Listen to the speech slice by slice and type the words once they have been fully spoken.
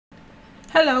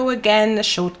Hello again, a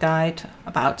short guide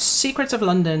about Secrets of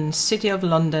London, City of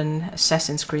London,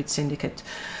 Assassin's Creed Syndicate.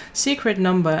 Secret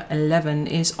number 11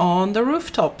 is on the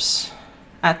rooftops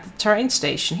at the train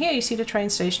station. Here you see the train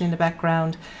station in the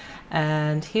background,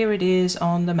 and here it is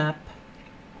on the map,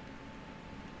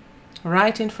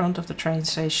 right in front of the train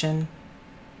station.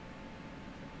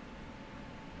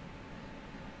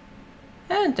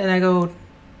 And then I go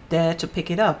there to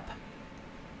pick it up.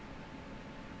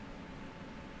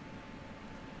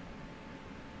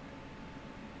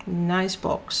 Nice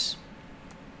box.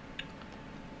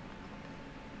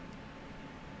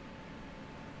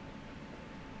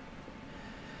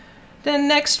 The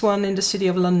next one in the City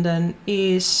of London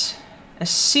is a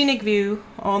scenic view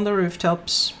on the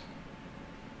rooftops.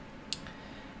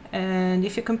 And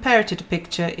if you compare it to the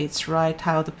picture, it's right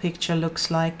how the picture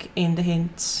looks like in the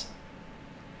hints.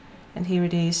 And here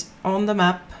it is on the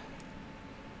map.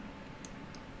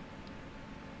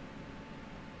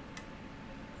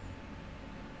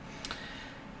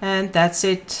 And that's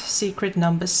it, secret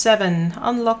number 7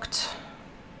 unlocked.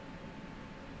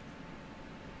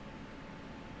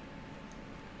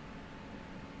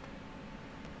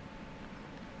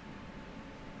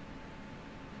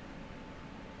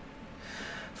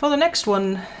 For the next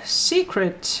one,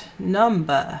 secret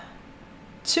number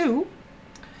 2,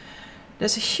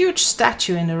 there's a huge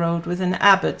statue in the road with an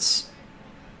abbot's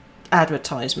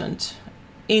advertisement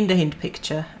in the hint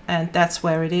picture, and that's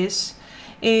where it is,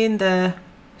 in the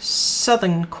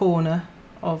southern corner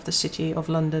of the City of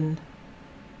London.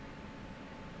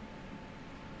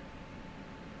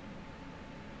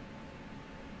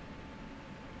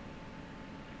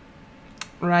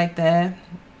 Right there.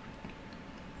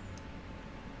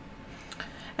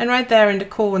 And right there in the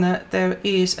corner there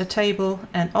is a table,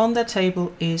 and on that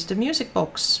table is the music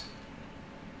box.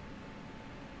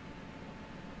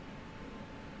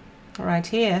 Right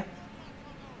here.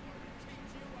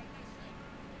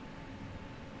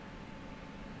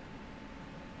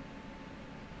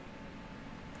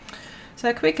 So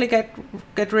I quickly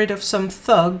get rid of some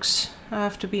thugs. I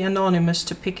have to be anonymous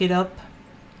to pick it up.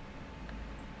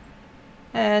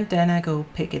 And then I go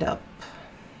pick it up.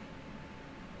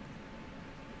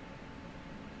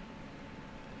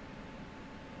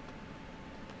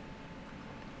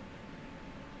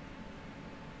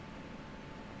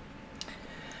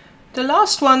 The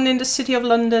last one in the City of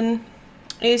London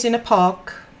is in a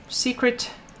park,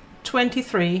 secret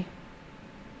 23.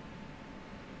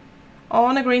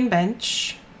 On a green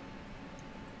bench.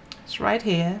 It's right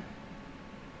here.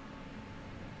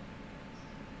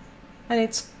 And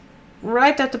it's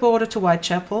right at the border to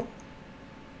Whitechapel.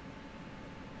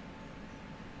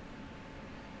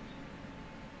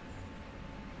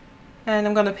 And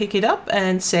I'm gonna pick it up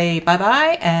and say bye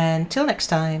bye and till next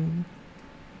time.